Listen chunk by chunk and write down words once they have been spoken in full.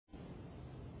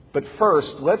But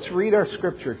first, let's read our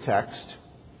scripture text.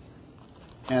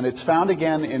 And it's found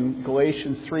again in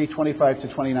Galatians 3:25 to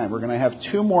 29. We're going to have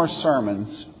two more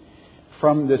sermons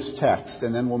from this text,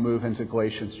 and then we'll move into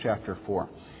Galatians chapter 4.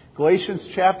 Galatians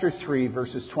chapter 3,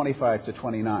 verses 25 to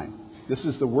 29. This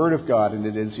is the Word of God, and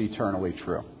it is eternally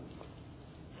true.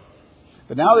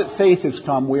 But now that faith has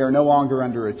come, we are no longer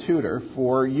under a tutor,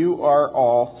 for you are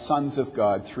all sons of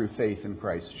God through faith in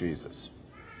Christ Jesus.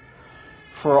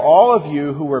 For all of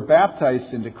you who were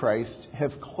baptized into Christ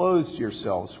have clothed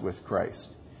yourselves with Christ.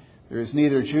 There is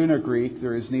neither Jew nor Greek,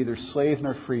 there is neither slave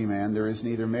nor free man, there is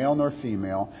neither male nor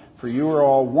female, for you are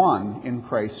all one in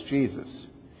Christ Jesus.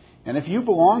 And if you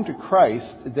belong to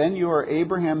Christ, then you are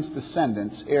Abraham's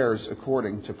descendants, heirs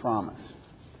according to promise.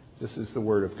 This is the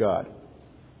Word of God.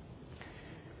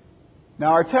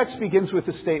 Now our text begins with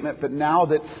the statement, but now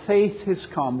that faith has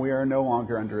come, we are no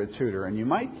longer under a tutor. And you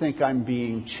might think I'm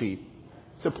being cheap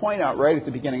to point out right at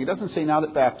the beginning, it doesn't say now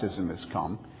that baptism has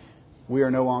come, we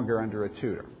are no longer under a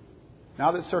tutor.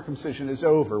 Now that circumcision is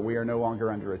over, we are no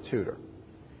longer under a tutor.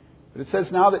 But it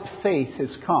says now that faith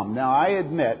has come. Now I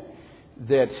admit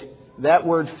that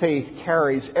word faith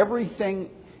carries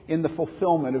everything in the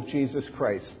fulfillment of Jesus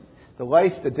Christ. The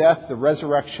life, the death, the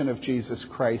resurrection of Jesus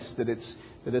Christ, that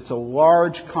it's a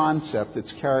large concept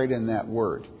that's carried in that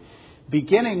word.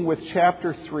 Beginning with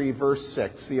chapter 3, verse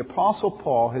 6, the Apostle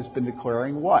Paul has been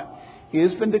declaring what? He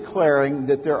has been declaring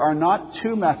that there are not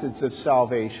two methods of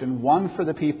salvation, one for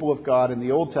the people of God in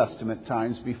the Old Testament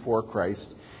times before Christ,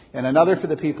 and another for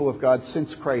the people of God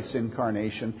since Christ's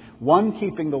incarnation, one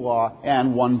keeping the law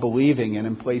and one believing in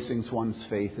and placing one's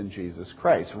faith in Jesus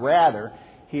Christ. Rather,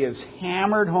 he has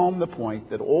hammered home the point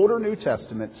that Old or New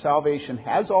Testament salvation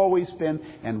has always been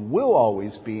and will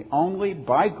always be only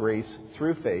by grace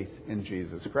through faith in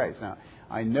Jesus Christ. Now,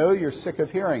 I know you're sick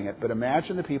of hearing it, but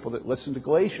imagine the people that listened to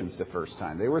Galatians the first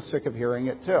time. They were sick of hearing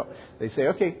it too. They say,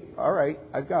 okay, all right,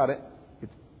 I've got it.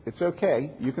 It's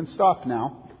okay. You can stop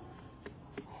now.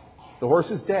 The horse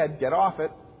is dead. Get off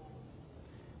it.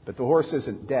 But the horse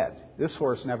isn't dead. This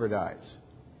horse never dies.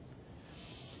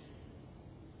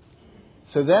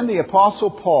 So then the Apostle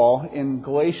Paul in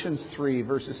Galatians 3,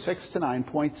 verses 6 to 9,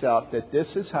 points out that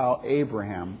this is how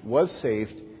Abraham was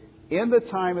saved in the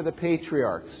time of the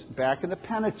patriarchs, back in the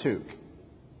Pentateuch,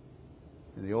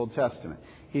 in the Old Testament.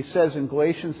 He says in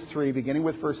Galatians 3, beginning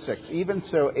with verse 6, even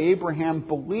so Abraham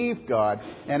believed God,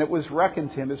 and it was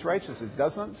reckoned to him as righteousness. It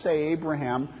doesn't say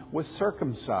Abraham was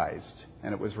circumcised,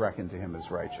 and it was reckoned to him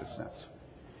as righteousness.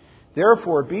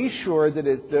 Therefore, be sure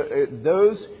that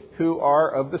those who are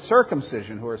of the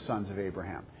circumcision who are sons of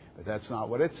Abraham. But that's not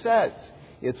what it says.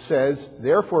 It says,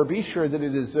 therefore, be sure that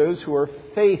it is those who are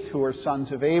faith who are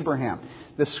sons of Abraham.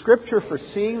 The scripture,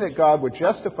 foreseeing that God would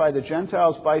justify the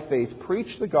Gentiles by faith,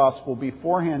 preached the gospel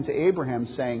beforehand to Abraham,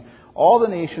 saying, all the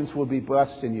nations will be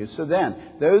blessed in you. So then,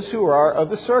 those who are of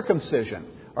the circumcision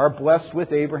are blessed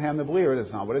with Abraham the believer.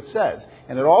 That's not what it says.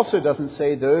 And it also doesn't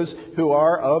say those who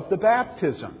are of the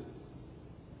baptism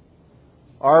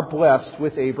are blessed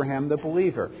with Abraham the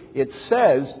believer. It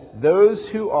says those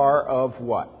who are of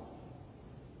what?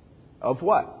 Of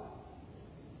what?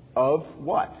 Of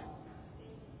what?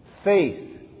 Faith.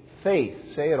 Faith.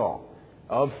 Say it all.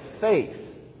 Of faith.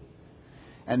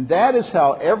 And that is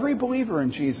how every believer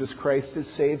in Jesus Christ is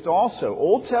saved also.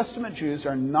 Old Testament Jews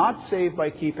are not saved by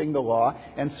keeping the law,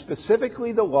 and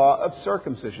specifically the law of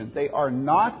circumcision. They are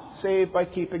not saved by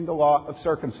keeping the law of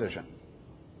circumcision.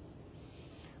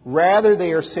 Rather,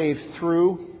 they are saved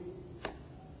through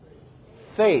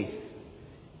faith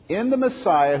in the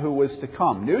Messiah who was to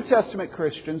come. New Testament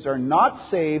Christians are not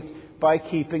saved by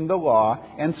keeping the law,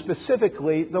 and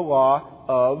specifically the law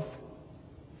of...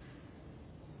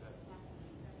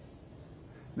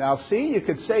 Now, see, you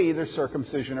could say either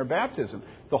circumcision or baptism.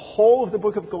 The whole of the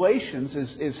book of Galatians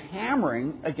is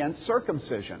hammering against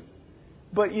circumcision.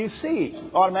 But you see,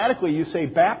 automatically you say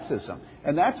baptism,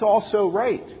 and that's also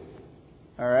right.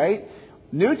 All right?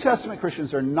 New Testament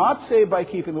Christians are not saved by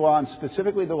keeping the law, and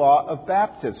specifically the law of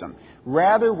baptism.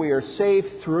 Rather, we are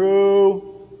saved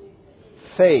through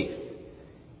faith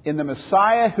in the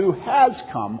Messiah who has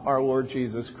come, our Lord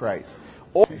Jesus Christ.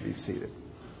 You may be seated.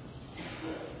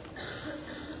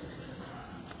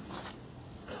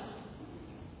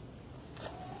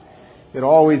 It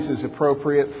always is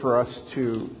appropriate for us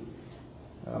to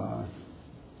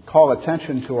call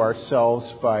attention to ourselves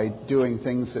by doing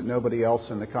things that nobody else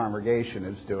in the congregation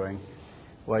is doing,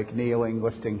 like kneeling,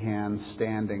 lifting hands,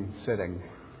 standing, sitting.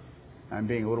 I'm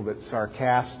being a little bit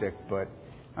sarcastic, but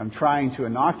I'm trying to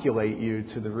inoculate you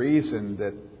to the reason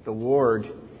that the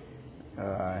Lord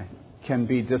can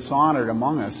be dishonored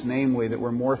among us, namely that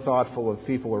we're more thoughtful of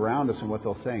people around us and what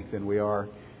they'll think than we are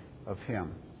of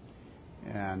Him.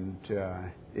 And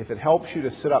if it helps you to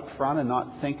sit up front and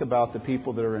not think about the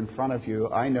people that are in front of you,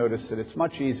 I notice that it's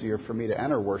much easier for me to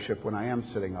enter worship when I am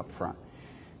sitting up front.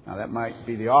 Now, that might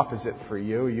be the opposite for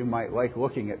you. You might like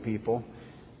looking at people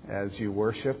as you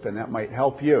worship, and that might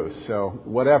help you. So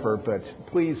whatever, but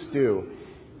please do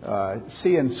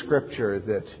see in Scripture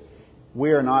that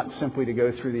we are not simply to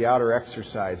go through the outer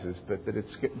exercises, but that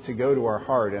it's to go to our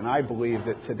heart. And I believe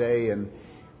that today in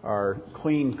our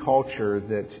clean culture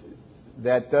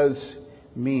that does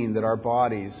mean that our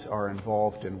bodies are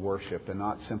involved in worship and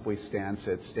not simply stand,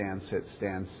 sit, stand, sit,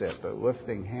 stand, sit, but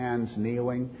lifting hands,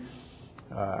 kneeling,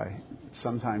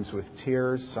 sometimes with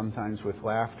tears, sometimes with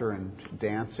laughter and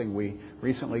dancing. We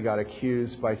recently got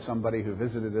accused by somebody who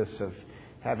visited us of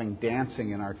having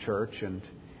dancing in our church, and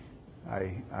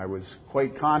I was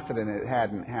quite confident it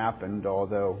hadn't happened,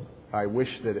 although I wish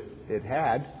that it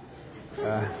had.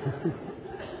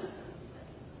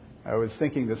 I was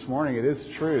thinking this morning, it is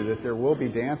true that there will be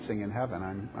dancing in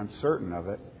heaven. I'm certain of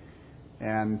it.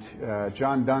 And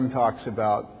John Donne talks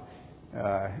about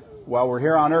while we're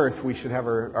here on earth, we should have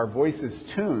our voices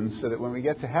tuned so that when we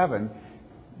get to heaven,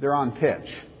 they're on pitch,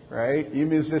 right? You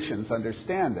musicians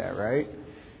understand that, right?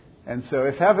 And so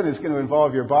if heaven is going to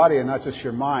involve your body and not just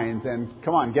your mind, then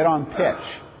come on, get on pitch.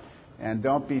 And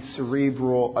don't be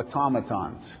cerebral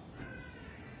automatons.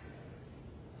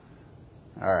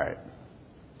 All right.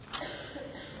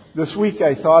 This week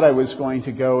I thought I was going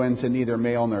to go into neither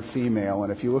male nor female,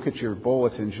 and if you look at your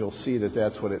bulletins, you'll see that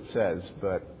that's what it says.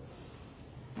 But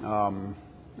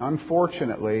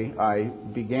unfortunately, I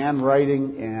began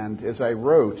writing, and as I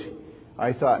wrote,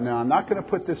 I thought, no, I'm not going to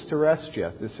put this to rest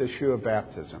yet, this issue of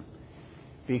baptism,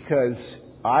 because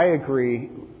I agree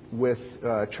with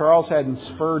Charles Haddon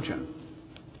Spurgeon,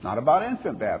 not about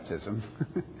infant baptism,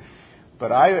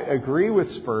 but I agree with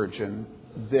Spurgeon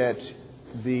that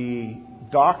the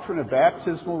doctrine of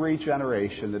baptismal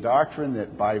regeneration, the doctrine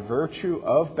that by virtue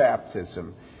of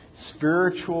baptism,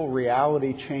 spiritual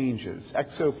reality changes,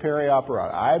 exo peri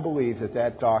operato, I believe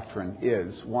that doctrine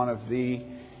is one of the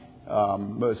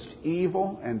most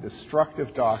evil and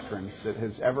destructive doctrines that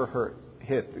has ever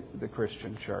hit the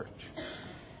Christian church.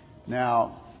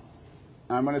 Now,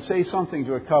 I'm going to say something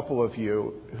to a couple of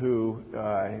you who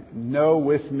know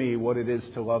with me what it is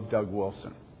to love Doug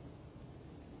Wilson.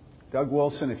 Doug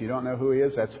Wilson, if you don't know who he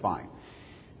is, that's fine.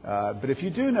 But if you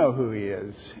do know who he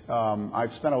is,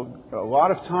 I've spent a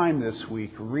lot of time this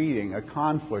week reading a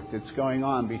conflict that's going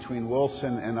on between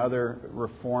Wilson and other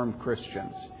Reformed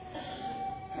Christians.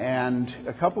 And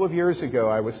a couple of years ago,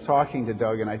 I was talking to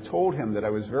Doug, and I told him that I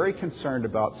was very concerned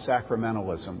about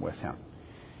sacramentalism with him.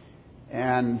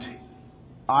 And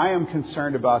I am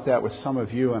concerned about that with some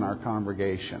of you in our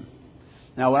congregation.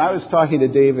 Now, when I was talking to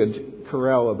David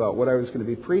Carell about what I was going to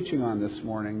be preaching on this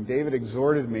morning, David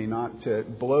exhorted me not to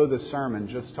blow the sermon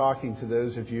just talking to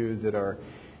those of you that are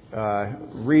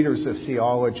readers of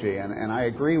theology, and I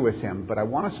agree with him. But I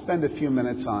want to spend a few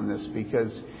minutes on this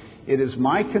because it is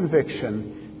my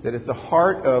conviction that at the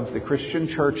heart of the Christian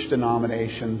church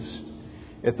denominations,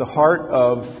 at the heart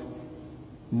of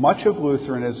much of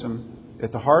Lutheranism,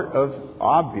 at the heart of,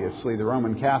 obviously, the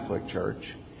Roman Catholic Church,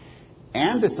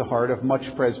 and at the heart of much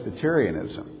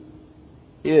Presbyterianism,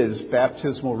 is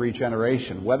baptismal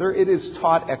regeneration. Whether it is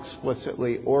taught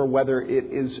explicitly or whether it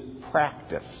is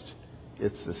practiced,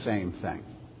 it's the same thing.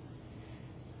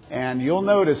 And you'll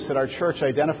notice that our church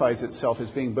identifies itself as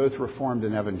being both Reformed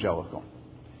and evangelical.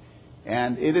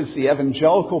 And it is the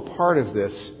evangelical part of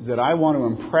this that I want to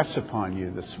impress upon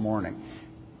you this morning.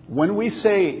 When we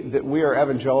say that we are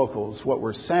evangelicals, what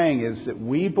we're saying is that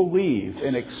we believe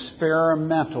in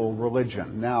experimental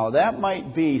religion. Now, that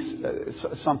might be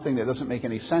something that doesn't make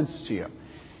any sense to you.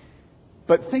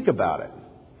 But think about it.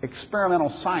 Experimental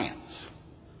science.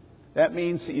 That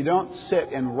means that you don't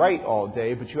sit and write all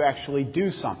day, but you actually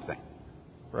do something.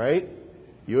 Right?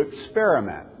 You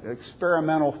experiment. An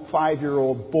experimental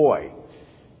 5-year-old boy,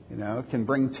 can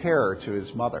bring terror to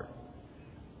his mother.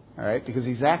 All right, because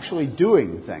he's actually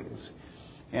doing things.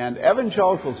 And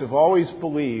evangelicals have always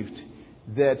believed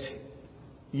that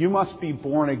you must be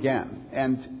born again.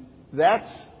 And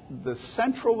that's the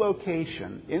central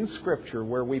location in Scripture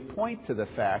where we point to the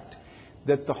fact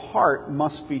that the heart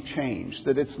must be changed,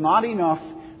 that it's not enough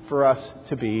for us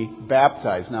to be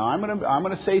baptized. Now, I'm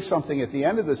going to say something at the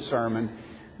end of this sermon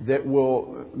that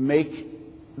will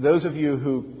make those of you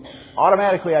who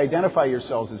automatically identify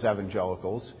yourselves as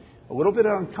evangelicals a little bit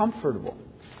uncomfortable.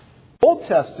 Old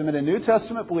Testament and New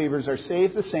Testament believers are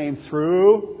saved the same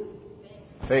through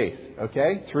faith,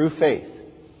 okay? Through faith.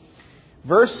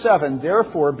 Verse 7,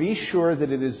 therefore be sure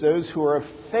that it is those who are of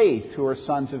faith who are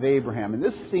sons of Abraham. And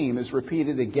this theme is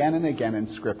repeated again and again in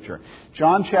Scripture.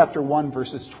 John chapter 1,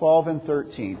 verses 12 and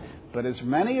 13. But as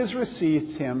many as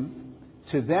received him,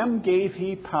 to them gave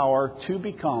he power to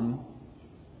become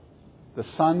the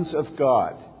sons of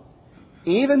God,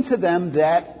 even to them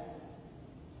that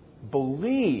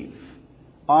believe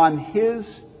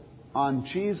on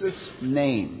Jesus'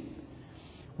 name,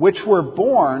 which were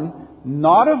born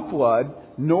not of blood,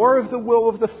 nor of the will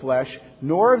of the flesh,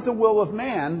 nor of the will of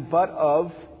man, but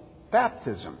of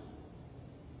baptism.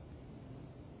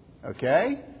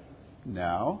 Okay?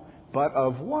 No. But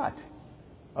of what?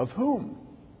 Of whom?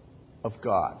 Of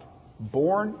God.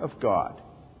 Born of God.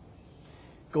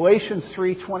 Galatians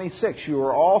 3:26, you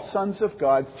are all sons of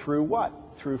God through what?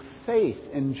 Through faith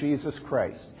in Jesus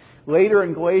Christ. Later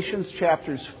in Galatians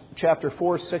chapter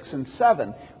 4, 6, and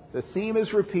 7, the theme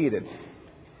is repeated.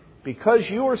 Because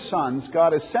you are sons,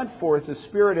 God has sent forth the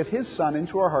Spirit of His Son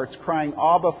into our hearts, crying,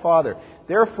 Abba, Father.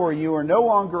 Therefore you are no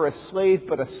longer a slave,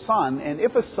 but a son, and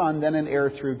if a son, then an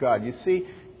heir through God. You see,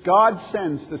 God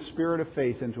sends the Spirit of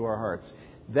faith into our hearts.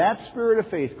 That Spirit of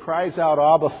faith cries out,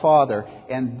 Abba, Father,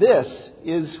 and this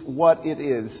is what it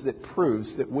is that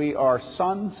proves that we are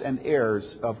sons and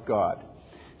heirs of God.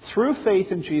 Through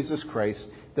faith in Jesus Christ,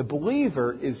 the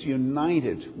believer is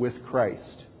united with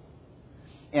Christ.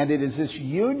 And it is this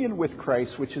union with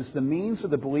Christ which is the means of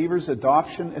the believer's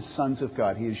adoption as sons of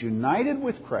God. He is united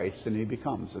with Christ and he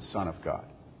becomes a son of God.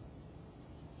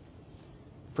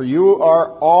 For you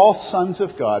are all sons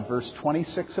of God, verse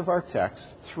 26 of our text,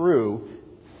 through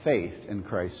faith in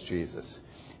Christ Jesus.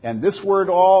 And this word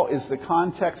all is the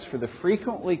context for the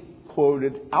frequently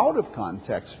quoted out of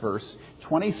context verse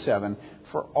 27.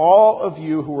 For all of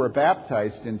you who are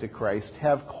baptized into Christ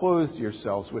have clothed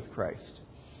yourselves with Christ.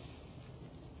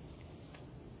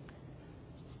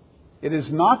 It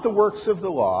is not the works of the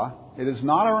law. It is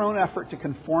not our own effort to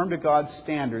conform to God's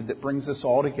standard that brings us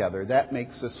all together. That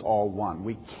makes us all one.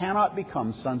 We cannot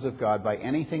become sons of God by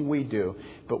anything we do,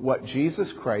 but what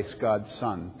Jesus Christ, God's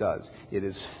Son, does. It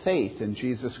is faith in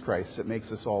Jesus Christ that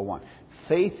makes us all one.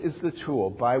 Faith is the tool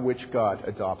by which God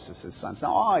adopts us as sons.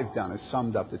 Now, all I've done is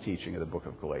summed up the teaching of the book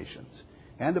of Galatians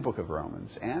and the book of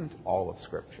Romans and all of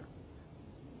Scripture.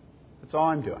 That's all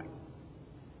I'm doing.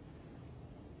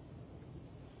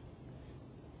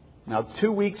 Now,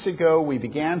 2 weeks ago, we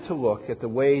began to look at the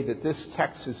way that this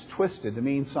text is twisted to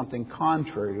mean something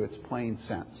contrary to its plain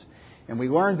sense. And we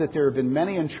learned that there have been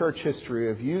many in church history who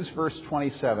have used verse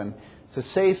 27 to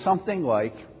say something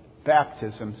like,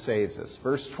 baptism saves us.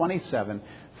 Verse 27,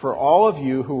 for all of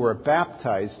you who were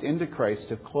baptized into Christ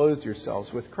have clothed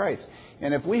yourselves with Christ.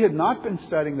 And if we had not been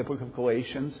studying the book of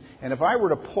Galatians, and if I were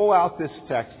to pull out this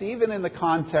text, even in the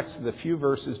context of the few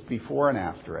verses before and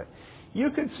after it, you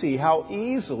could see how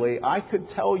easily I could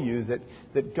tell you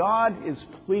that God is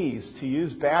pleased to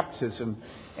use baptism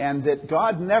and that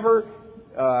God never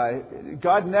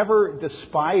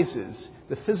despises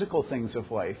the physical things of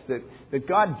life, that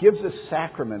God gives us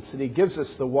sacraments, that He gives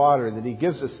us the water, that He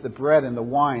gives us the bread and the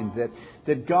wine,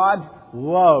 that God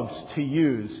loves to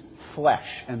use flesh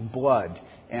and blood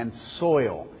and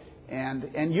soil.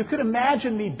 And you could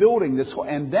imagine me building this.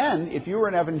 And then, if you were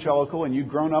an evangelical and you'd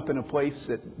grown up in a place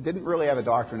that didn't really have a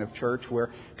doctrine of church, where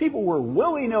people were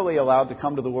willy-nilly allowed to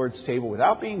come to the Lord's table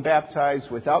without being baptized,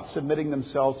 without submitting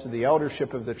themselves to the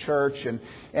eldership of the church, and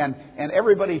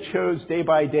everybody chose day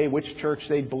by day which church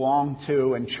they belonged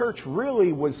to, and church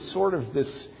really was sort of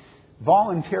this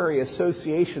voluntary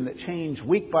association that changed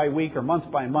week by week or month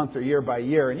by month or year by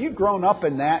year. And you'd grown up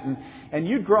in that, and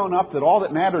you'd grown up that all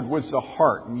that mattered was the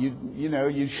heart. And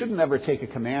you shouldn't ever take a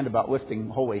command about lifting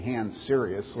holy hands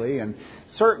seriously. And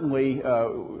certainly,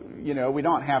 we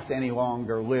don't have to any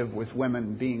longer live with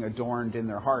women being adorned in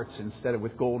their hearts instead of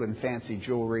with gold and fancy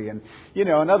jewelry. And, in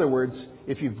other words,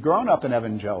 if you've grown up an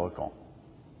evangelical,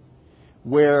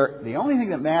 where the only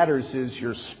thing that matters is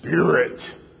your spirit,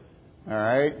 all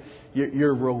right,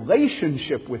 your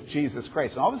relationship with Jesus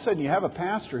Christ. And all of a sudden you have a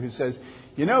pastor who says,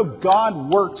 God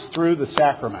works through the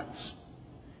sacraments.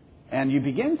 And you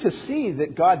begin to see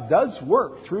that God does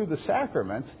work through the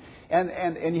sacraments.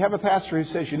 And you have a pastor who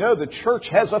says, the church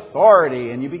has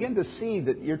authority. And you begin to see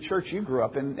that your church you grew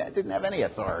up in didn't have any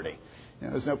authority.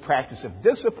 There was no practice of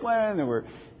discipline. There were,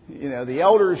 the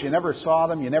elders, you never saw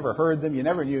them, you never heard them, you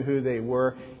never knew who they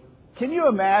were. Can you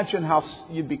imagine how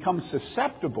you'd become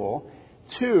susceptible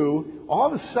to all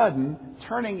of a sudden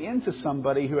turning into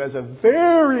somebody who has a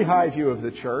very high view of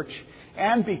the church,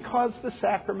 and because the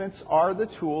sacraments are the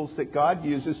tools that God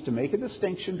uses to make a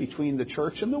distinction between the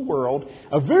church and the world,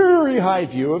 a very high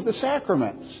view of the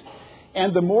sacraments.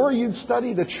 And the more you'd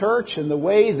study the church and the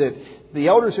way that the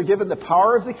elders are given the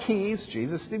power of the keys,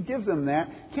 Jesus did give them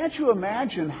that, can't you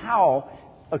imagine how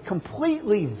a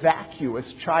completely vacuous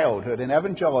childhood in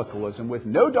evangelicalism with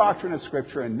no doctrine of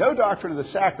Scripture and no doctrine of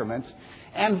the sacraments,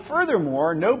 and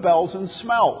furthermore, no bells and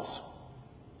smells.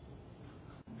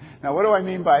 Now, what do I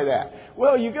mean by that?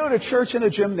 Well, you go to church in a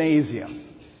gymnasium,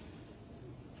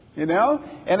 and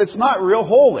it's not real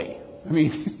holy. I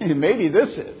mean, maybe this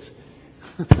is.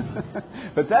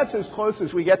 But that's as close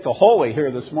as we get to holy here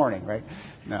this morning, right?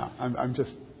 No, I'm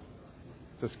just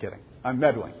kidding. I'm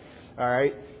meddling. All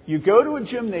right? You go to a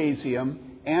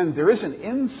gymnasium, and there isn't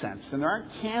incense, and there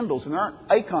aren't candles, and there aren't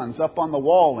icons up on the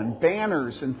wall, and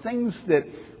banners, and things that,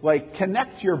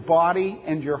 connect your body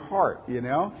and your heart,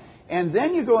 And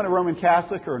then you go in a Roman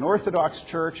Catholic or an Orthodox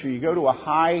church, or you go to a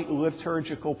high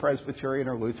liturgical Presbyterian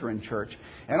or Lutheran church,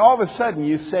 and all of a sudden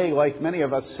you say, like many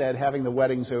of us said, having the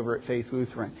weddings over at Faith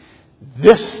Lutheran,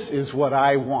 this is what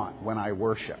I want when I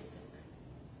worship.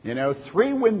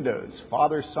 3 windows,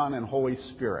 Father, Son, and Holy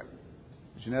Spirit.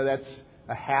 Did you know that's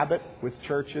a habit with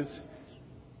churches?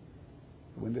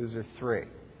 The windows are 3,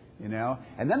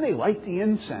 And then they light the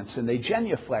incense and they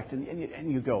genuflect,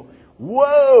 and you go,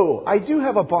 whoa, I do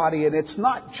have a body, and it's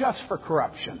not just for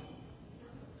corruption.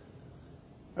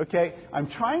 Okay? I'm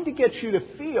trying to get you to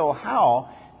feel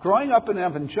how, growing up in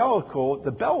evangelical,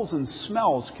 the bells and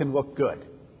smells can look good.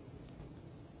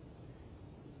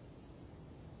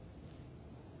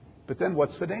 But then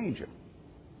what's the danger?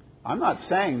 I'm not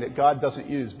saying that God doesn't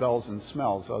use bells and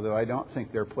smells, although I don't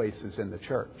think their place is in the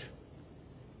church.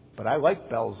 But I like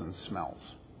bells and smells.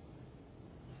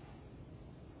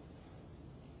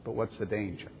 But what's the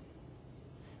danger?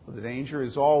 Well, the danger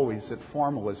is always that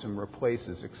formalism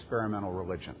replaces experimental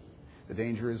religion. The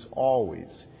danger is always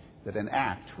that an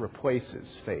act replaces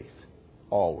faith.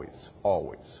 Always,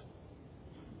 always.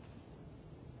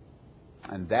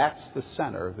 And that's the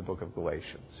center of the book of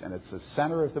Galatians. And it's the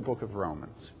center of the book of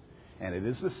Romans. And it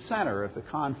is the center of the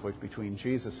conflict between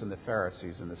Jesus and the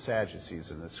Pharisees and the Sadducees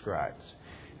and the scribes.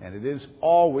 And it is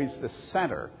always the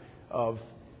center of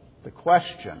the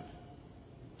question,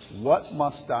 what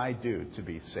must I do to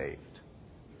be saved?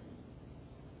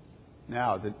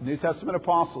 Now, the New Testament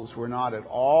apostles were not at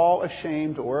all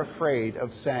ashamed or afraid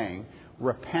of saying,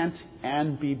 repent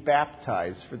and be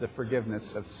baptized for the forgiveness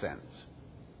of sins.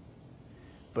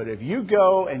 But if you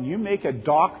go and you make a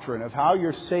doctrine of how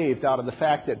you're saved out of the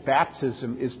fact that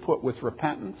baptism is put with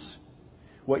repentance,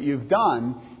 what you've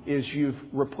done is you've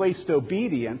replaced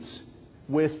obedience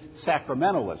with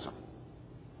sacramentalism.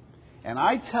 And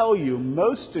I tell you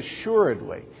most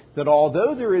assuredly that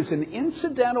although there is an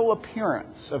incidental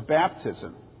appearance of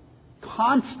baptism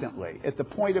constantly at the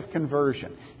point of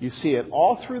conversion, you see it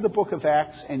all through the book of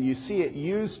Acts, and you see it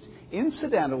used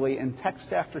incidentally in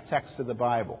text after text of the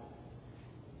Bible.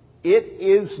 It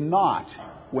is not,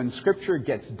 when Scripture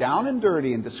gets down and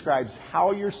dirty and describes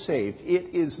how you're saved,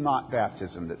 it is not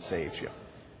baptism that saves you.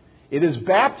 It is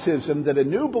baptism that a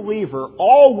new believer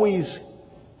always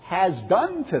has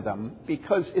done to them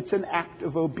because it's an act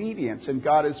of obedience, and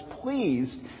God is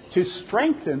pleased to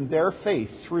strengthen their faith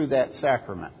through that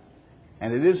sacrament.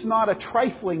 And it is not a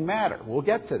trifling matter. We'll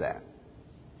get to that.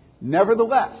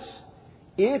 Nevertheless,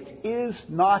 it is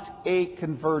not a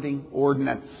converting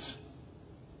ordinance.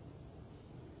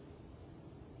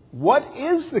 What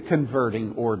is the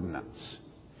converting ordinance?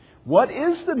 What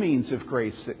is the means of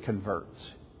grace that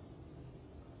converts?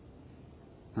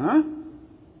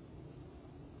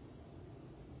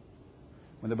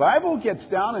 When the Bible gets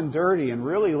down and dirty and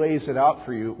really lays it out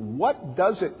for you, what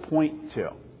does it point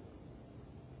to?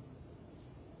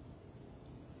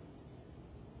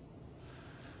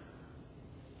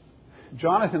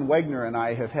 Jonathan Wegner and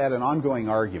I have had an ongoing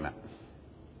argument.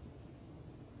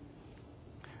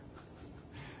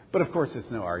 But of course it's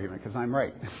no argument because I'm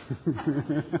right.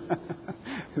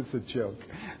 It's a joke.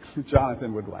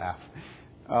 Jonathan would laugh.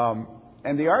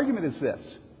 And the argument is this.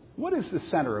 What is the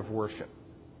center of worship?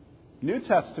 New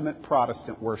Testament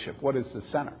Protestant worship. What is the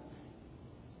center?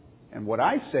 And what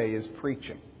I say is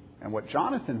preaching. And what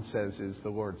Jonathan says is the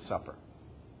Lord's Supper.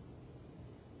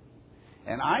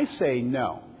 And I say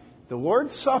no. The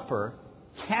Lord's Supper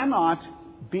cannot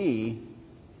be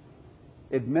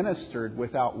administered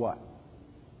without what?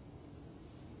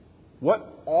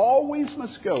 What always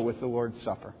must go with the Lord's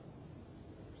Supper?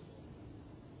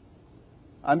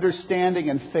 Understanding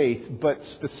and faith, but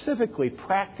specifically,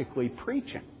 practically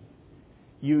preaching.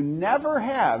 You never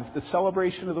have the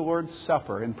celebration of the Lord's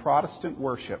Supper in Protestant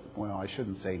worship. Well, I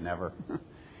shouldn't say never.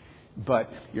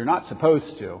 But you're not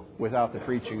supposed to without the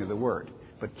preaching of the Word.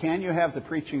 But can you have the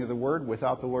preaching of the Word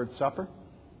without the Lord's Supper?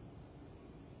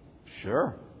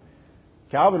 Sure.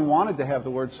 Calvin wanted to have the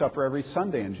Lord's Supper every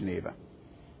Sunday in Geneva.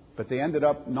 But they ended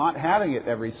up not having it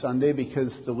every Sunday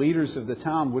because the leaders of the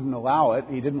town wouldn't allow it.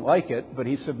 He didn't like it, but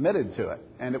he submitted to it.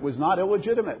 And it was not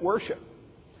illegitimate worship.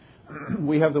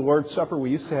 We have the Lord's Supper. We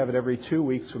used to have it every 2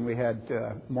 weeks when we had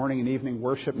morning and evening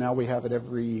worship. Now we have it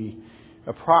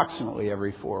approximately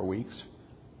every 4 weeks.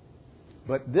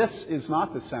 But this is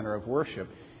not the center of worship.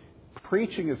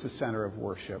 Preaching is the center of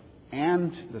worship,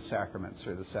 and the sacraments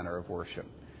are the center of worship.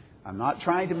 I'm not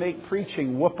trying to make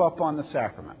preaching whoop up on the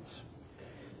sacraments.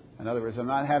 In other words, I'm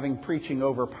not having preaching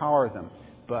overpower them.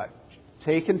 But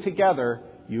taken together,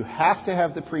 you have to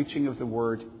have the preaching of the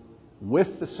Word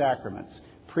with the sacraments.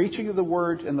 Preaching of the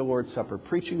Word in the Lord's Supper.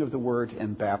 Preaching of the Word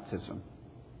in baptism.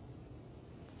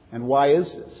 And why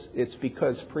is this? It's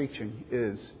because preaching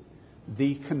is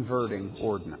the converting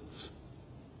ordinance.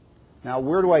 Now,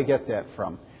 where do I get that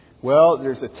from? Well,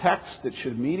 there's a text that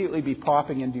should immediately be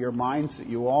popping into your minds that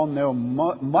you all know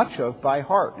much of by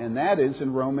heart, and that is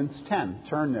in Romans 10.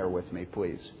 Turn there with me,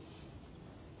 please.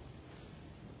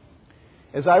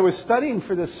 As I was studying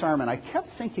for this sermon, I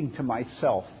kept thinking to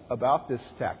myself about this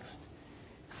text.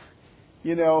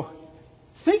 You know,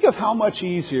 think of how much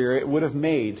easier it would have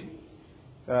made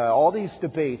all these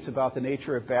debates about the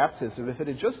nature of baptism if it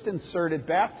had just inserted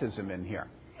baptism in here.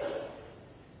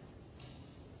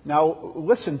 Now,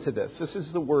 listen to this. This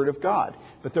is the Word of God.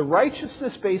 But the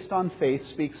righteousness based on faith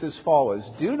speaks as follows.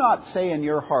 Do not say in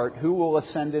your heart, who will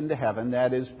ascend into heaven,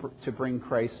 that is to bring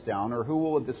Christ down, or who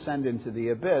will descend into the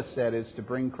abyss, that is to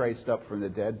bring Christ up from the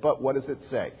dead. But what does it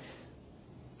say?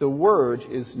 The Word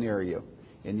is near you,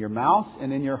 in your mouth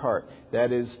and in your heart.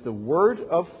 That is the word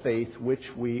of faith which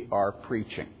we are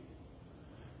preaching.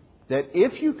 That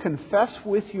if you confess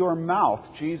with your mouth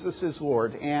Jesus is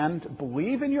Lord and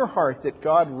believe in your heart that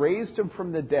God raised him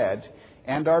from the dead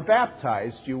and are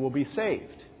baptized, you will be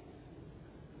saved.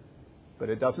 But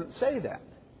it doesn't say that.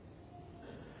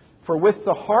 For with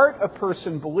the heart a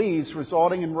person believes,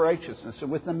 resulting in righteousness, and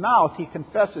with the mouth he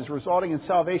confesses, resulting in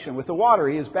salvation. With the water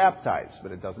he is baptized,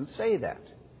 but it doesn't say that.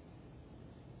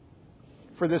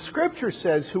 For the Scripture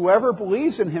says, whoever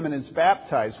believes in him and is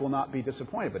baptized will not be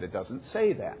disappointed, but it doesn't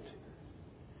say that.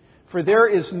 For there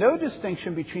is no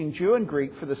distinction between Jew and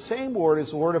Greek, for the same Lord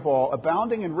is Lord of all,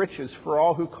 abounding in riches for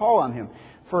all who call on him.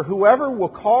 For whoever will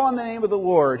call on the name of the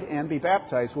Lord and be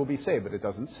baptized will be saved, but it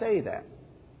doesn't say that.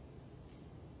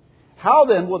 How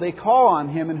then will they call on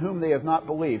him in whom they have not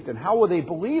believed? And how will they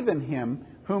believe in him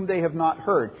whom they have not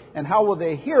heard? And how will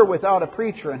they hear without a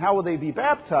preacher? And how will they be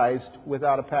baptized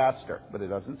without a pastor? But it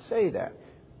doesn't say that.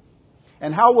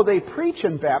 And how will they preach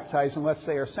and baptize unless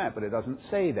they are sent? But it doesn't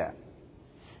say that.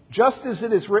 Just as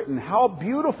it is written, how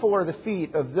beautiful are the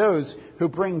feet of those who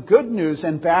bring good news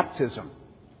and baptism.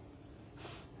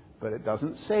 But it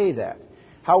doesn't say that.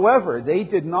 However, they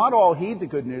did not all heed the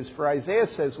good news, for Isaiah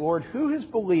says, Lord, who has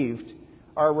believed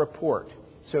our report?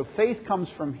 So faith comes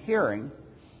from hearing,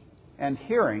 and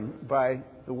hearing by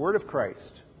the word of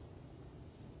Christ.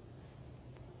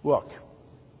 Look,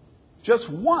 just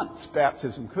once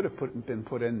baptism could have been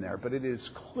put in there, but it is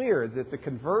clear that the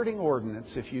converting ordinance,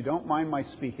 if you don't mind my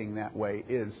speaking that way,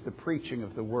 is the preaching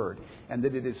of the Word. And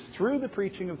that it is through the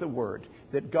preaching of the Word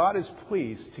that God is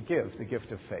pleased to give the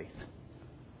gift of faith.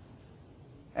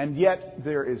 And yet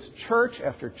there is church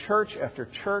after church after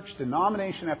church,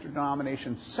 denomination after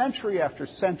denomination, century after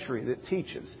century that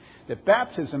teaches that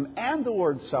baptism and the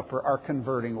Lord's Supper are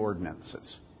converting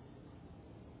ordinances.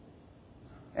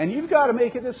 And you've got to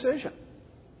make a decision.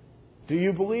 Do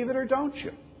you believe it or don't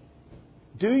you?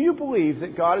 Do you believe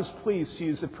that God is pleased to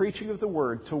use the preaching of the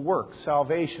Word to work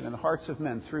salvation in the hearts of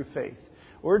men through faith?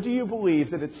 Or do you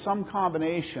believe that it's some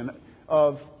combination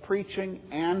of preaching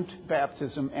and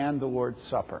baptism and the Lord's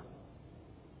Supper?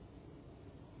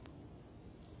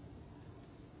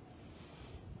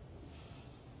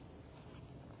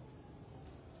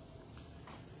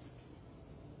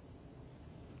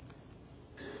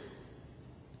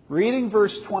 Reading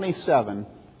verse 27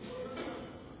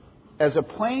 as a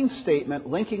plain statement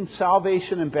linking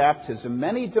salvation and baptism,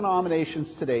 many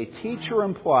denominations today teach or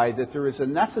imply that there is a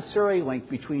necessary link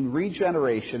between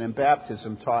regeneration and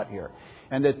baptism taught here,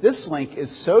 and that this link is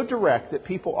so direct that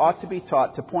people ought to be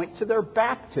taught to point to their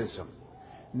baptism,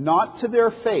 not to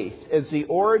their faith, as the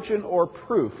origin or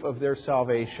proof of their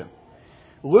salvation.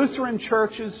 Lutheran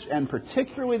churches, and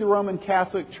particularly the Roman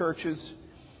Catholic churches,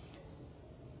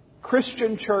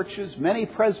 Christian churches, many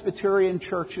Presbyterian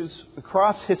churches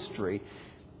across history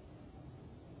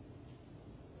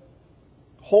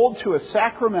hold to a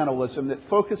sacramentalism that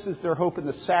focuses their hope in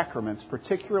the sacraments,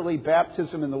 particularly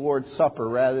baptism and the Lord's Supper,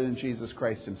 rather than Jesus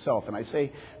Christ himself. And I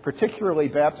say particularly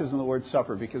baptism and the Lord's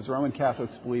Supper because Roman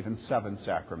Catholics believe in 7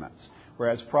 sacraments,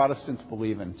 whereas Protestants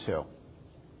believe in 2.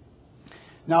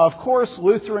 Now, of course,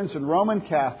 Lutherans and Roman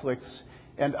Catholics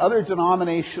and other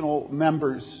denominational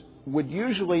members would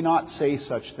usually not say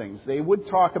such things. They would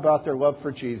talk about their love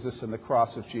for Jesus and the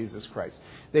cross of Jesus Christ.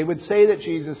 They would say that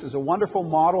Jesus is a wonderful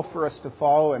model for us to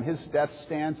follow and his death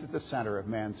stands at the center of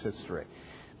man's history.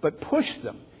 But push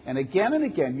them, and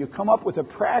again, you come up with a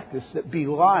practice that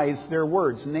belies their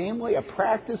words, namely a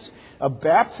practice of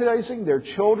baptizing their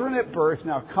children at birth.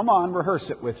 Now, come on, rehearse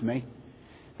it with me.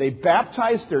 They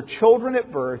baptize their children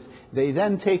at birth. They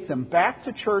then take them back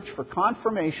to church for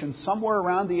confirmation somewhere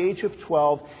around the age of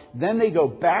 12. Then they go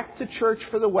back to church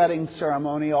for the wedding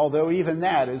ceremony, although even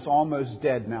that is almost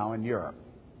dead now in Europe.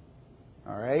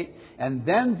 All right? And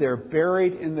then they're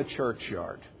buried in the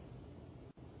churchyard.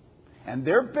 And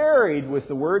they're buried with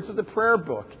the words of the prayer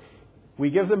book. We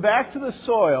give them back to the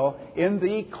soil in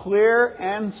the clear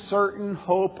and certain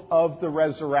hope of the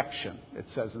resurrection, it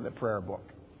says in the prayer book.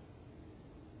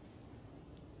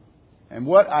 And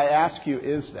what I ask you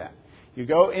is that you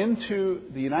go into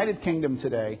the United Kingdom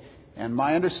today, and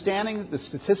my understanding, the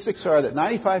statistics are that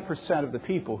 95% of the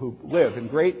people who live in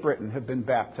Great Britain have been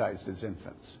baptized as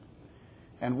infants.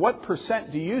 And what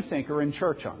percent do you think are in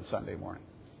church on Sunday morning?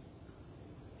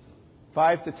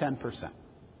 5 to 10%.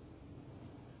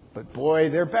 But boy,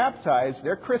 they're baptized,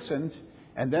 they're christened,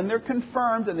 and then they're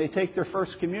confirmed and they take their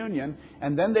first communion,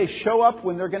 and then they show up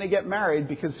when they're going to get married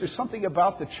because there's something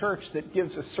about the church that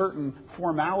gives a certain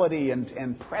formality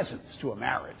and presence to a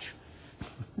marriage.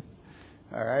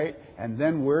 All right? And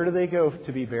then where do they go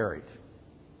to be buried?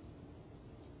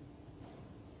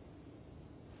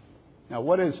 Now,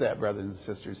 what is that, brothers and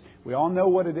sisters? We all know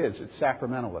what it is. It's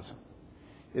sacramentalism.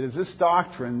 It is this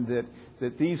doctrine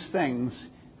that these things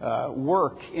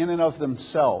work in and of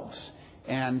themselves.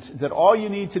 And that all you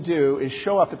need to do is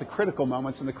show up at the critical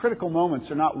moments. And the critical moments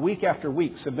are not week after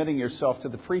week submitting yourself to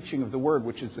the preaching of the Word,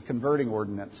 which is the converting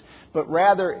ordinance. But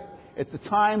rather, at the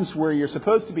times where you're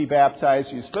supposed to be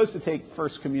baptized, you're supposed to take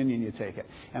First Communion, you take it.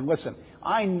 And listen,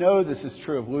 I know this is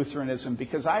true of Lutheranism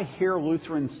because I hear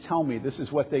Lutherans tell me this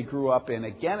is what they grew up in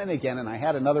again and again. And I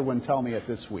had another one tell me it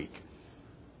this week.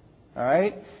 All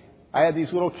right? I had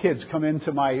these little kids come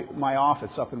into my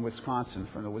office up in Wisconsin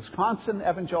from the Wisconsin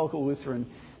Evangelical Lutheran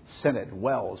Synod,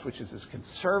 WELS, which is as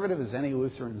conservative as any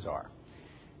Lutherans are.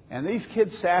 And these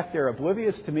kids sat there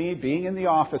oblivious to me being in the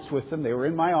office with them. They were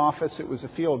in my office. It was a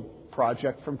field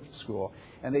project from school.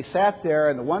 And they sat there,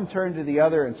 and the one turned to the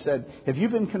other and said, "Have you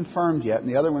been confirmed yet?" And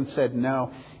the other one said,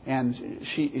 "No." And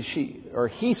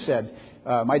he said,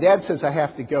 "My dad says I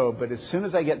have to go, but as soon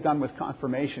as I get done with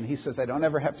confirmation, he says I don't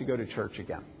ever have to go to church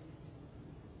again."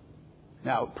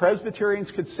 Now,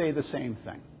 Presbyterians could say the same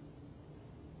thing.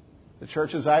 The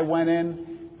churches I went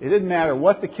in, it didn't matter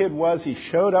what the kid was. He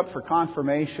showed up for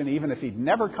confirmation, even if he'd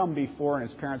never come before and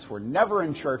his parents were never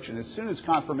in church. And as soon as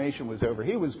confirmation was over,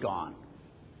 he was gone.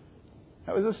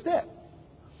 That was just it.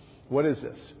 What is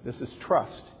this? This is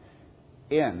trust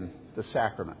in the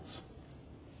sacraments.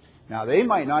 Now, they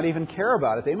might not even care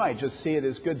about it. They might just see it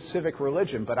as good civic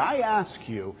religion. But I ask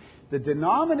you, the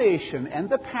denomination and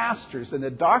the pastors and the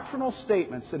doctrinal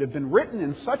statements that have been written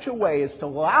in such a way as to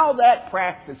allow that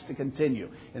practice to continue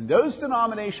in those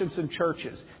denominations and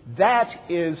churches, that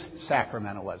is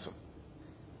sacramentalism.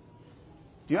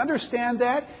 Do you understand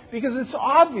that? Because it's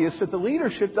obvious that the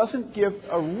leadership doesn't give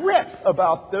a rip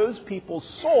about those people's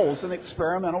souls in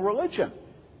experimental religion.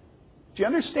 Do you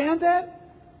understand that?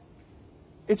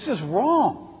 It's just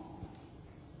wrong.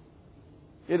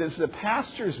 It is the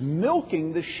pastors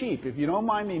milking the sheep, if you don't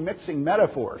mind me mixing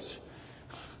metaphors.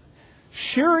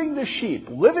 Shearing the sheep,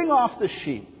 living off the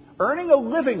sheep, earning a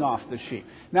living off the sheep.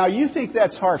 Now, you think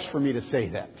that's harsh for me to say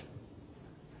that.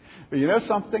 But you know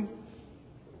something?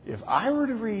 If I were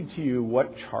to read to you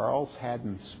what Charles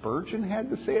Haddon Spurgeon had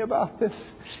to say about this,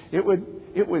 it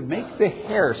would make the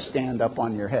hair stand up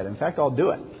on your head. In fact, I'll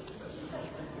do it.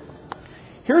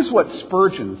 Here's what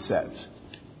Spurgeon says.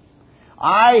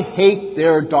 "I hate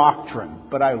their doctrine,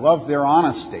 but I love their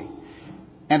honesty.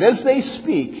 And as they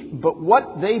speak, but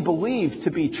what they believe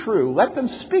to be true, let them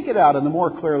speak it out, and the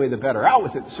more clearly the better. Out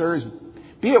with it, sirs,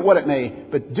 be it what it may,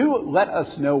 but do let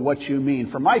us know what you mean.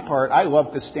 For my part, I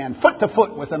love to stand foot to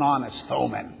foot with an honest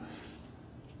foeman.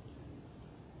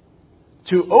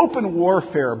 To open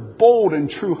warfare, bold and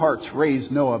true hearts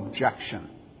raise no objection.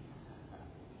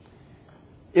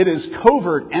 It is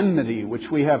covert enmity which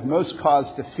we have most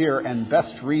cause to fear and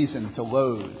best reason to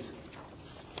loathe.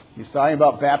 He's talking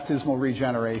about baptismal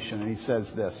regeneration, and he says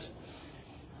this: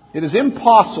 "It is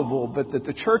impossible but that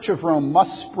the Church of Rome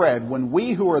must spread when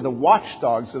we who are the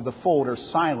watchdogs of the fold are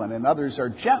silent and others are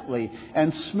gently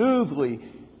and smoothly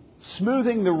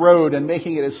smoothing the road and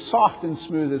making it as soft and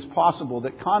smooth as possible,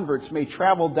 that converts may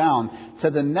travel down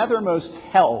to the nethermost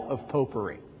hell of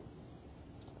popery."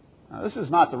 Now, this is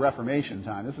not the Reformation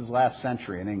time. This is last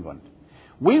century in England.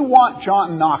 "We want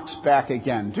John Knox back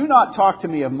again. Do not talk to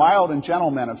me of mild and gentle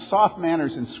men, of soft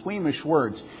manners and squeamish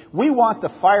words. We want the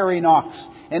fiery Knox.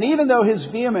 And even though his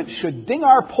vehemence should ding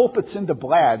our pulpits into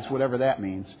blads," whatever that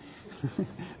means.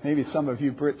 Maybe some of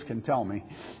you Brits can tell me.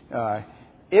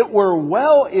 "It were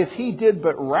well if he did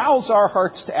but rouse our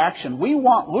hearts to action. We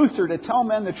want Luther to tell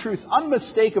men the truth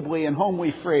unmistakably in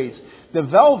homely phrase. The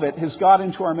velvet has got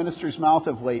into our minister's mouth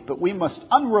of late, but we must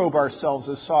unrobe ourselves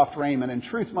as soft raiment, and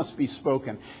truth must be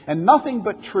spoken. And nothing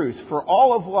but truth, for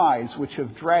all of lies which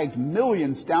have dragged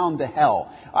millions down to hell.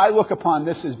 I look upon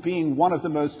this as being one of the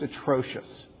most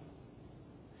atrocious.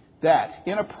 That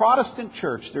in a Protestant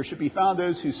church there should be found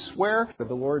those who swear at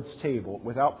the Lord's table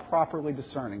without properly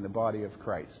discerning the body of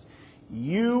Christ.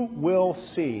 You will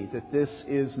see that this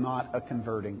is not a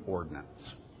converting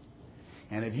ordinance."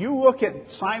 And if you look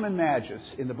at Simon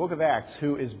Magus in the book of Acts,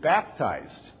 who is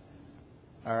baptized,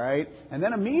 all right, and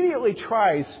then immediately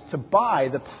tries to buy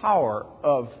the power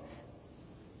of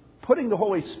putting the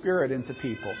Holy Spirit into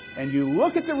people, and you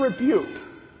look at the rebuke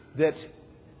that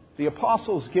the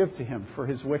apostles give to him for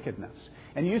his wickedness,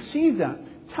 and you see them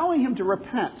telling him to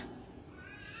repent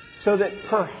so that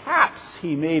perhaps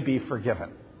he may be forgiven.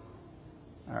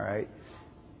 All right.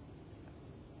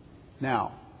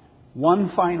 Now, one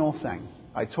final thing.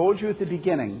 I told you at the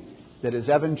beginning that as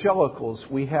evangelicals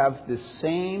we have this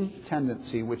same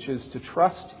tendency, which is to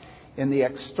trust in the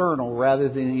external rather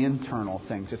than the internal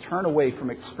thing, to turn away from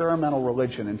experimental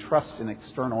religion and trust in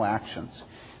external actions.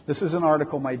 This is an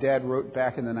article my dad wrote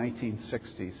back in the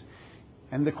 1960s.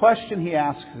 And the question he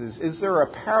asks is there a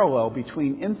parallel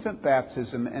between infant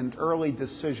baptism and early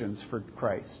decisions for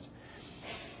Christ?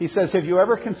 He says, "Have you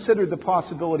ever considered the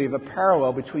possibility of a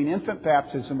parallel between infant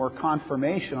baptism or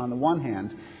confirmation on the one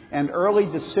hand and early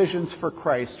decisions for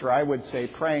Christ, or I would say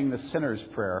praying the sinner's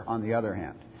prayer on the other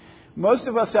hand? Most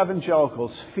of us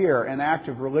evangelicals fear an act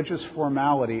of religious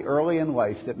formality early in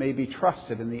life that may be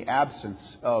trusted in the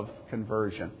absence of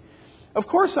conversion. Of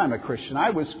course I'm a Christian.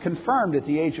 I was confirmed at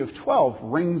the age of 12,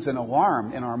 rings an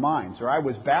alarm in our minds. Or I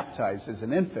was baptized as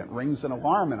an infant, rings an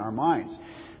alarm in our minds.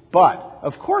 But,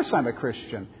 of course I'm a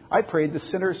Christian. I prayed the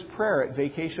sinner's prayer at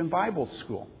Vacation Bible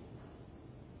School."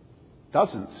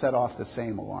 Doesn't set off the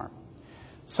same alarm.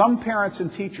 Some parents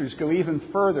and teachers go even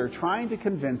further, trying to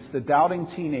convince the doubting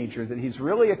teenager that he's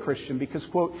really a Christian because,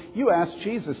 quote, "you asked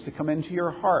Jesus to come into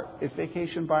your heart at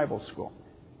Vacation Bible School."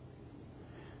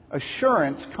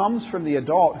 Assurance comes from the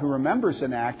adult who remembers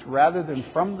an act rather than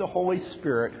from the Holy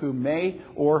Spirit who may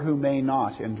or who may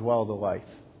not indwell the life.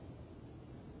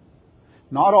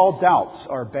 "Not all doubts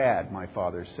are bad," my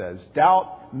father says.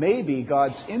 "Doubt may be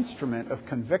God's instrument of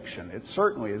conviction. It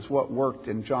certainly is what worked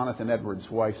in Jonathan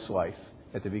Edwards' wife's life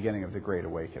at the beginning of the Great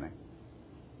Awakening.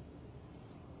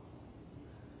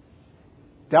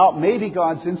 Doubt may be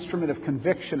God's instrument of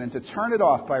conviction, and to turn it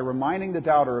off by reminding the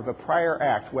doubter of a prior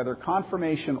act, whether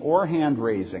confirmation or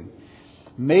hand-raising,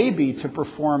 may be to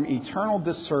perform eternal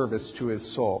disservice to his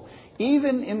soul.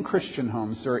 Even in Christian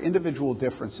homes, there are individual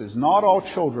differences. Not all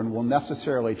children will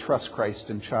necessarily trust Christ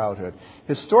in childhood.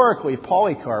 Historically,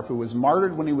 Polycarp, who was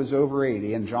martyred when he was over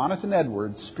 80, and Jonathan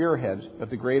Edwards, spearhead of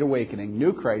the Great Awakening,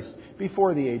 knew Christ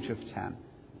before the age of 10.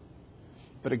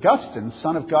 But Augustine,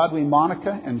 son of godly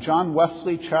Monica, and John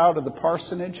Wesley, child of the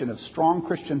parsonage and of strong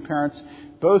Christian parents,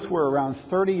 both were around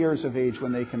 30 years of age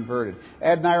when they converted.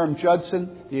 Adoniram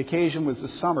Judson, the occasion was the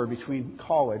summer between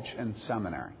college and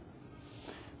seminary.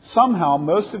 Somehow,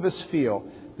 most of us feel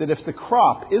that if the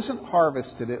crop isn't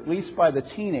harvested, at least by the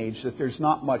teenage, that there's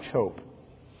not much hope.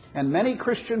 And many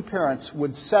Christian parents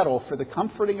would settle for the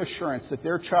comforting assurance that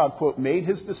their child, quote, made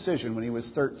his decision when he was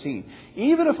 13,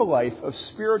 even if a life of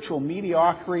spiritual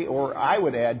mediocrity or, I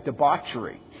would add,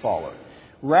 debauchery followed,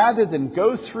 rather than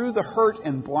go through the hurt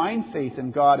and blind faith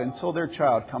in God until their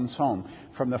child comes home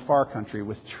from the far country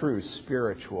with true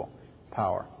spiritual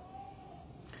power.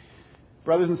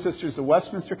 Brothers and sisters, the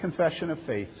Westminster Confession of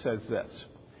Faith says this: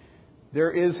 there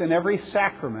is in every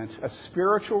sacrament a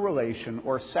spiritual relation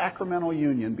or sacramental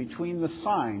union between the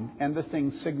sign and the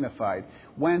thing signified,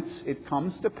 whence it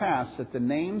comes to pass that the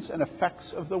names and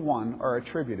effects of the one are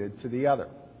attributed to the other.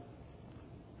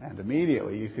 And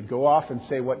immediately you could go off and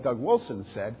say what Doug Wilson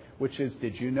said, which is,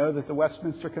 did you know that the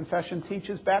Westminster Confession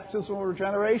teaches baptismal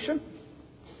regeneration?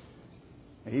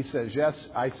 And he says, yes,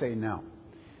 I say no.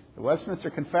 The Westminster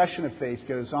Confession of Faith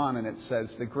goes on and it says,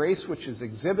 the grace which is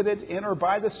exhibited in or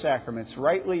by the sacraments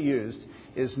rightly used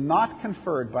is not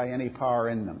conferred by any power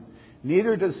in them.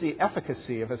 Neither does the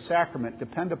efficacy of a sacrament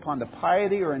depend upon the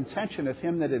piety or intention of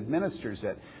him that administers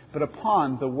it, but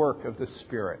upon the work of the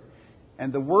Spirit.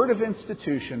 And the word of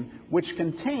institution, which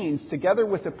contains, together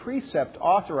with a precept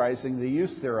authorizing the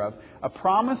use thereof, a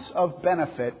promise of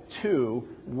benefit to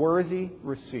worthy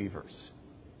receivers.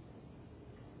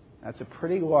 That's a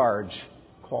pretty large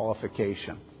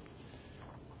qualification.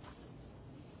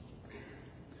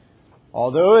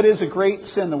 Although it is a great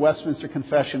sin, the Westminster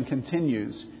Confession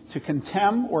continues, to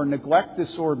contemn or neglect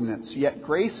this ordinance, yet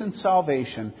grace and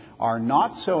salvation are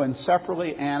not so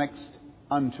inseparably annexed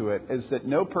unto it as that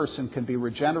no person can be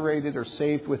regenerated or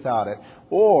saved without it,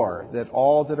 or that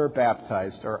all that are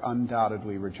baptized are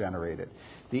undoubtedly regenerated.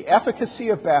 The efficacy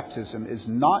of baptism is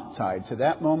not tied to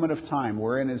that moment of time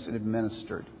wherein it is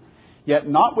administered. Yet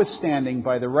notwithstanding,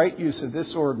 by the right use of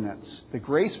this ordinance, the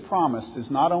grace promised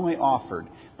is not only offered,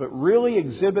 but really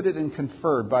exhibited and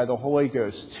conferred by the Holy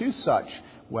Ghost to such,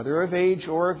 whether of age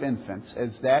or of infants,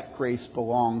 as that grace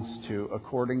belongs to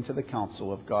according to the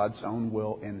counsel of God's own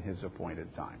will in his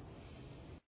appointed time.